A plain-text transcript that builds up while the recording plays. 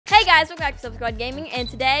Hey guys, welcome back to Sopo Squad Gaming, and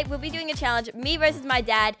today we'll be doing a challenge, me versus my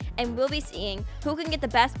dad, and we'll be seeing who can get the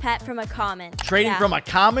best pet from a common. Trading from a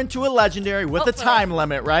common to a legendary with a time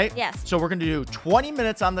limit, right? Yes. So we're gonna do 20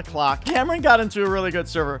 minutes on the clock. Cameron got into a really good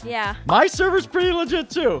server. Yeah. My server's pretty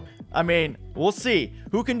legit too. I mean, we'll see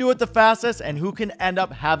who can do it the fastest and who can end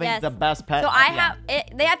up having the best pet. So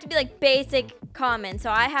they have to be like basic common.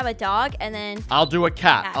 So I have a dog, and then I'll do a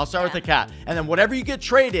cat. I'll start with a cat, and then whatever you get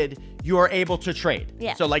traded, you are able to trade.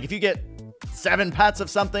 Yeah. So like if you get 7 pets of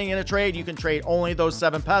something in a trade, you can trade only those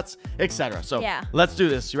 7 pets, etc. So let's do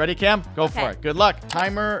this. You ready, Cam? Go for it. Good luck.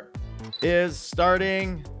 Timer is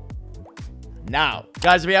starting now.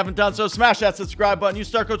 Guys, if you haven't done so, smash that subscribe button. Use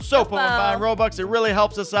star code SOPO when buying Robux. It really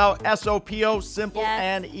helps us out. S-O-P-O, simple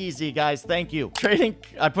and easy, guys. Thank you. Trading,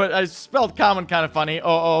 I spelled common kind of funny.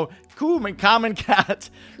 Common cat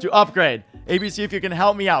to upgrade. ABC, if you can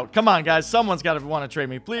help me out. Come on, guys. Someone's got to want to trade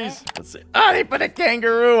me, please. Let's see. Oh, they put a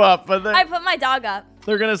kangaroo up. But I put my dog up.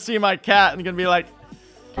 They're going to see my cat and going to be like,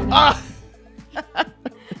 ah.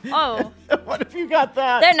 Oh. What if you got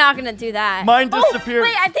that? They're not going to do that. Mine disappeared. Oh,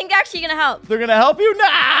 wait, I think they're actually going to help. They're going to help you?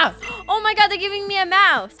 Nah. Oh my God, they're giving me a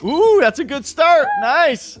mouse. Ooh, that's a good start.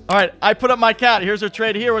 Nice. All right, I put up my cat. Here's a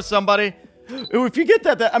trade here with somebody. Ooh, if you get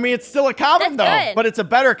that, I mean, it's still a common though, but it's a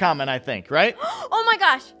better common, I think, right? Oh my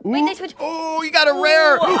gosh. Wait, they switched. Oh, you got a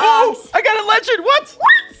rare. Oh, I got a legend. What?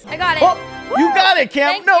 I got it. Oh, you got it,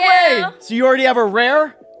 Cam. No way. So you already have a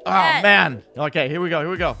rare? Oh, yes. Man. Okay, here we go. Here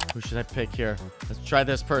we go. Who should I pick here? Let's try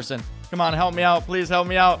this person. Come on, help me out. Please help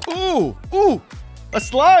me out. Ooh. A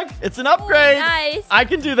slug. It's an upgrade. Ooh, nice. I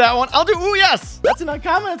can do that one. I'll do. Ooh, yes. That's an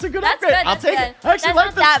uncommon. It's a good upgrade. I'll take it. I actually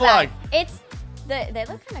like this slug. They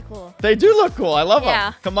look kind of cool. They do look cool. I love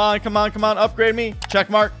them. Come on. Upgrade me. Check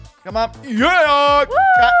mark. Come on. Yeah. Woo!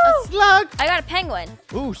 Got a slug. I got a penguin.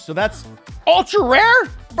 Ooh, so that's ultra rare?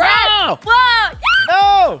 Bro. Whoa. Yeah.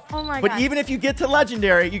 No. Oh my God. But even if you get to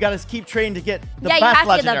legendary, you got to keep trading to get the best you have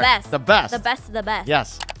legendary. to get the best. The best. The best of the best.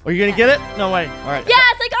 Yes. Are you going to get it? No way. All right.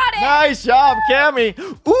 Yes, I got it. Nice job, Cammy.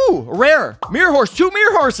 Ooh, rare. Mirror horse. 2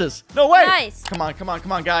 mirror horses. No way. Nice. Come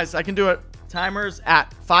on, guys. I can do it. Timer's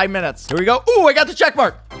at 5 minutes. Here we go. Ooh, I got the check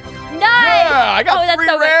mark. Nice. Yeah, I got 3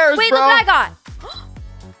 rares, Wait, bro. look what I got.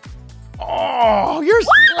 Oh, you're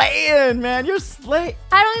slaying, man. You're slaying.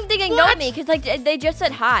 I don't even think they know me because like they just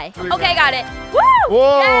said hi. Okay, I got it. Woo!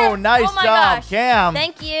 Whoa, yes. nice oh my job, gosh. Cam.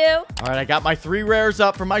 Thank you. All right, I got my 3 rares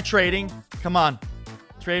up for my trading. Come on.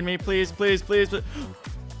 Trade me, please. Ooh,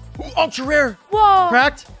 ultra rare. Whoa.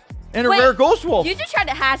 Cracked. And a rare ghost wolf. You just tried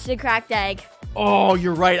to hatch the cracked egg. Oh,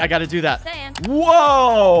 you're right. I got to do that. Saying.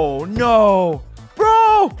 Whoa. No.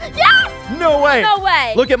 Bro. Yes. No way. No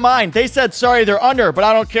way. Look at mine. They said, sorry, they're under, but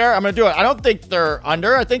I don't care. I'm going to do it. I don't think they're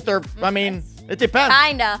under. I think they're, I mean, it depends.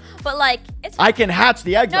 Kinda. But like, it's I can hatch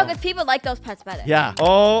the egg, No, because people like those pets better. Yeah.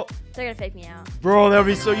 Oh. They're going to fake me out. Bro, that would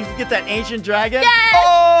be so... You can get that ancient dragon? Yes!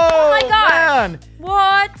 Oh my gosh. Man.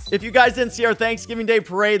 What? If you guys didn't see our Thanksgiving Day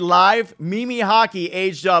parade live, Mimi Hockey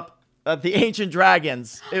aged up the ancient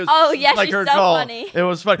dragons. It was like she's her so goal. funny. It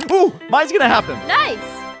was funny. Ooh, mine's going to happen. Nice.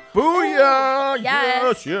 Booyah.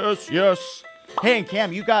 Yes. Yes. Hey, and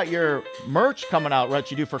Cam, you got your merch coming out, right?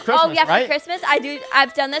 You do for Christmas, Oh, yeah, right? for Christmas.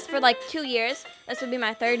 I've done this for like 2 years. This would be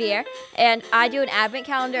my 3rd year. And I do an advent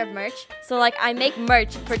calendar of merch. So like I make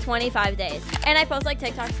merch for 25 days. And I post like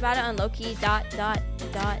TikToks about it on lowkey.cammy.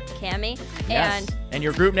 Yes. And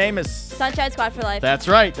your group name is Sunshine Squad for Life. That's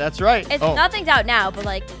right. It's nothing's out now, but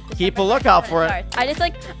like keep a lookout for it. I just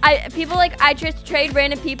like I just trade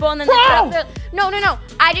random people and then they put up no.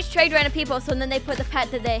 I just trade random people, so then they put the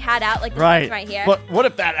pet that they had out, like this one right here. But what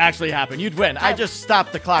if that actually happened? You'd win. I just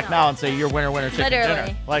stop the clock now and say you're winner chicken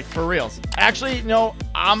dinner. Like for reals. Actually, no,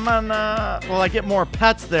 I'm gonna I get more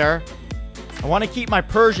pets there. I want to keep my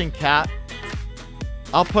Persian cat.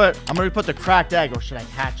 I'm gonna put the cracked egg, or should I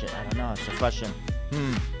hatch it? I don't know. That's the question.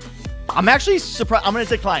 I'm actually surprised. I'm gonna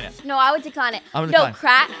decline it. No, I would decline it.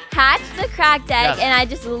 Hatch the cracked egg, and I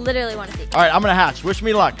just literally want to see. All right, I'm gonna hatch. Wish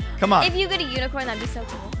me luck. Come on. If you get a unicorn, that'd be so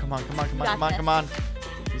cool. Come on.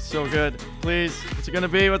 He's so good. Please. What's it gonna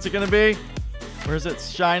be? Where is it?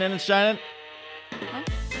 Shining. Huh?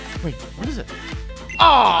 Wait, what is it?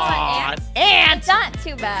 Oh, an ant. It's not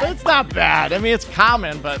too bad. It's not bad. I mean, it's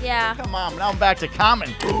common, but come on. Now I'm back to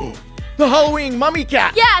common. The Halloween mummy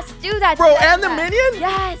cat. Yes, do that. Bro, and the minion?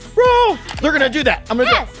 Yes. Bro, they're going to do that. I'm going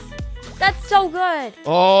to do it. That's so good.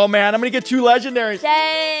 Oh, man. I'm going to get 2 legendaries.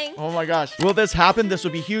 Dang. Oh, my gosh. Will this happen? This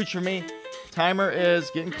will be huge for me. Timer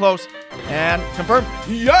is getting close. And confirm.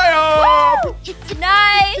 Yeah! Woo!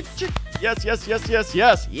 Nice. Yes.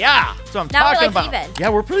 Yeah. That's what I'm now talking we're like about. even. Yeah,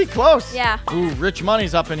 we're pretty close. Yeah. Ooh, rich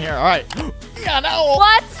money's up in here. All right. Yeah, no.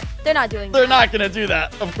 What? They're not doing that. They're not going to do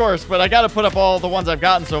that, of course. But I got to put up all the ones I've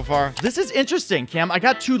gotten so far. This is interesting, Cam. I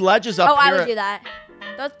got 2 ledges up here. Oh, I would do that.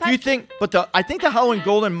 Those do you think, I think the Halloween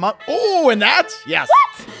Golden oh, and that? Yes.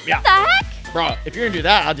 What? Yeah. What the heck? Bro, if you're going to do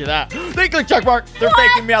that, I'll do that. They click check mark. They're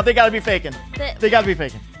faking me out. They got to be faking. They got to be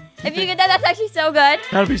faking. If you get that, that's actually so good.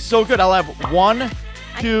 That'll be so good. I'll have 1,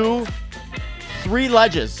 2, 3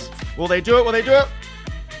 ledges. Will they do it? Will they do it?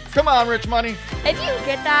 Come on, Rich Money. If you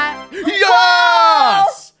get that.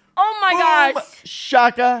 Yes! Oh my gosh.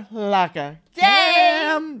 Shaka laka. Dang.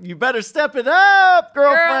 Damn. You better step it up,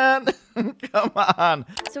 girlfriend. Come on.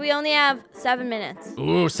 So we only have 7 minutes.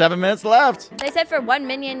 Ooh, 7 minutes left. They said for 1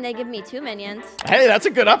 minion, they give me 2 minions. Hey, that's a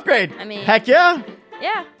good upgrade. I mean. Heck yeah.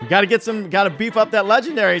 Yeah. You gotta beef up that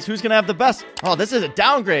legendaries. Who's gonna have the best? Oh, this is a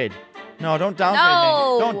downgrade. No, don't downgrade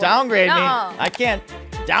me. Don't downgrade me. I can't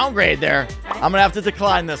downgrade there. Right. I'm gonna have to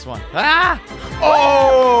decline this one. Ah!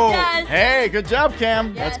 Oh! Yes. Hey, good job,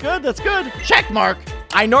 Cam. Yes. That's good. That's good. Check mark.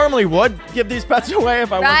 I normally would give these pets away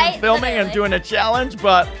if I wasn't filming and doing a challenge,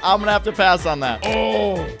 but I'm gonna have to pass on that.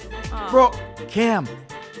 Oh. Bro, Cam.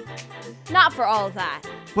 Not for all of that.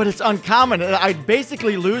 But it's uncommon. I'd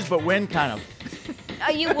basically lose but win, kind of.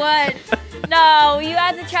 Oh, you would. No, you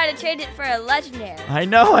have to try to trade it for a legendary. I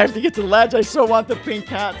know. I have to get to the ledge. I so want the pink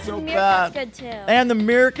cat so bad. Meerkat's good too. And the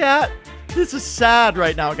meerkat. This is sad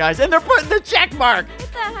right now, guys. And they're putting the check mark. What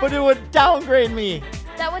the heck? But it would downgrade me.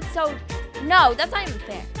 That would so... No, that's not even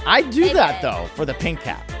fair. I do that, though, for the pink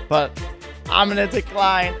cat. But I'm going to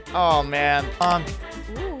decline. Oh, man.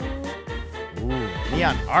 Ooh.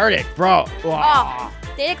 Neon Arctic, bro. Oh,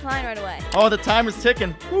 they decline right away. Oh, the time is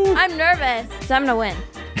ticking. Ooh. I'm nervous, so I'm going to win.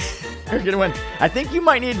 You're going to win. I think you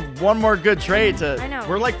might need one more good trade to... I know.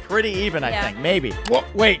 We're, like, pretty even, I think. Maybe. Whoa,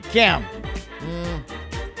 wait, Cam.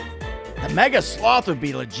 The Mega Sloth would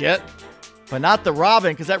be legit, but not the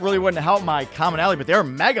Robin, because that really wouldn't help my commonality, but they're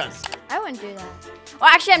megas. I wouldn't do that. Well,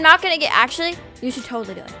 actually, I'm not going to get... Actually, you should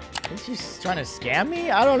totally do it. I think she's trying to scam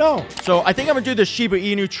me? I don't know. So I think I'm going to do the Shiba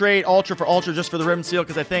Inu trade, Ultra for Ultra, just for the Ribbon Seal,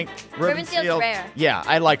 because I think Ribbon Seal's rare. Yeah,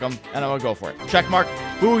 I like them, and I'm going to go for it. Check mark.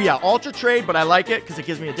 Ooh, yeah, Ultra trade, but I like it, because it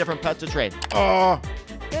gives me a different pet to trade. Oh.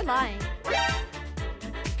 You're lying.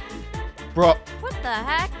 Bro. What the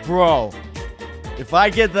heck? Bro. If I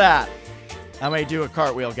get that, I may do a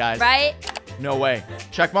cartwheel, guys. Right? No way.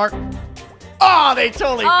 Check mark. Oh, they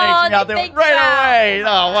totally faked me out. They went right away.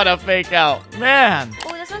 Oh, what a fake out. Man.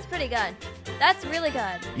 Oh, this one's pretty good. That's really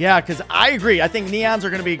good. Yeah, because I agree. I think neons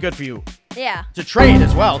are going to be good for you. Yeah. To trade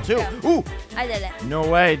as well, too. Yeah. Ooh. I did it. No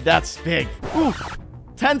way. That's big. Ooh.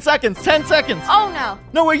 10 seconds. 10 seconds. Oh, no.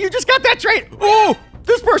 No way. You just got that trade. Ooh.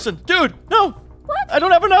 This person. Dude. No. What? I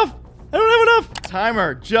don't have enough. I don't have enough.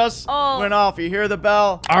 Timer just went off. You hear the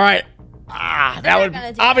bell? All right. That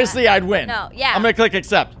would obviously I'd win. No, yeah. I'm gonna click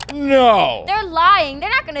accept. No. They're lying. They're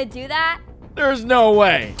not gonna do that. There's no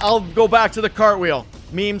way. I'll go back to the cartwheel.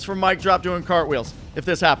 Memes from Mike Drop doing cartwheels. If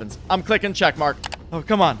this happens, I'm clicking check mark. Oh,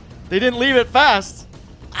 come on. They didn't leave it fast.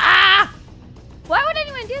 Ah! Why would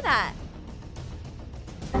anyone do that?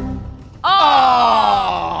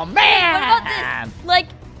 Oh man! What about this? Like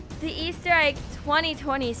the Easter egg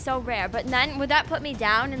 2020 is so rare, but then would that put me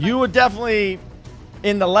down? You would definitely.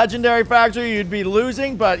 In the legendary factory, you'd be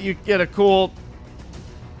losing, but you'd get a cool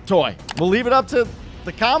toy. We'll leave it up to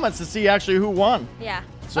the comments to see actually who won. Yeah.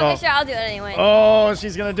 So, okay, sure, I'll do it anyway. Oh,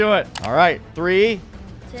 she's going to do it. All right. 3,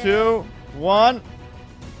 2, 1.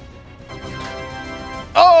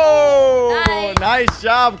 Oh! Nice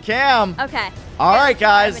job, Cam. Okay. All right,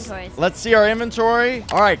 guys. Let's see our inventory.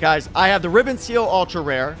 All right, guys. I have the Ribbon Seal Ultra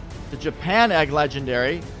Rare, the Japan Egg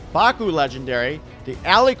Legendary, Baku Legendary, the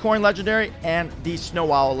Alicorn Legendary, and the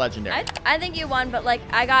Snow Owl Legendary. I think you won, but like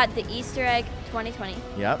I got the Easter egg 2020.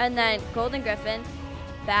 Yep. And then Golden Griffin,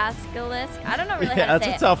 Basilisk. I don't know really how to say it. That's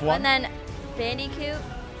a tough one. And then Bandicoot,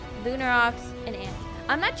 Lunarox, and Ant.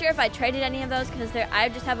 I'm not sure if I traded any of those because I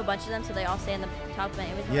just have a bunch of them, so they all stay in the top of my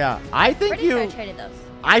inventory. Yeah, I think Pretty sure I traded those.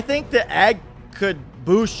 I think the egg could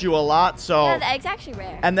boost you a lot. So yeah, the egg's actually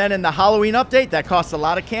rare. And then in the Halloween update, that costs a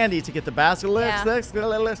lot of candy to get the basilisk.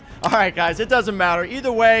 All right, guys, it doesn't matter.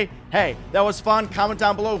 Either way, hey, that was fun. Comment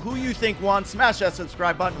down below who you think won. Smash that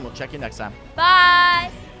subscribe button, and we'll check you next time. Bye.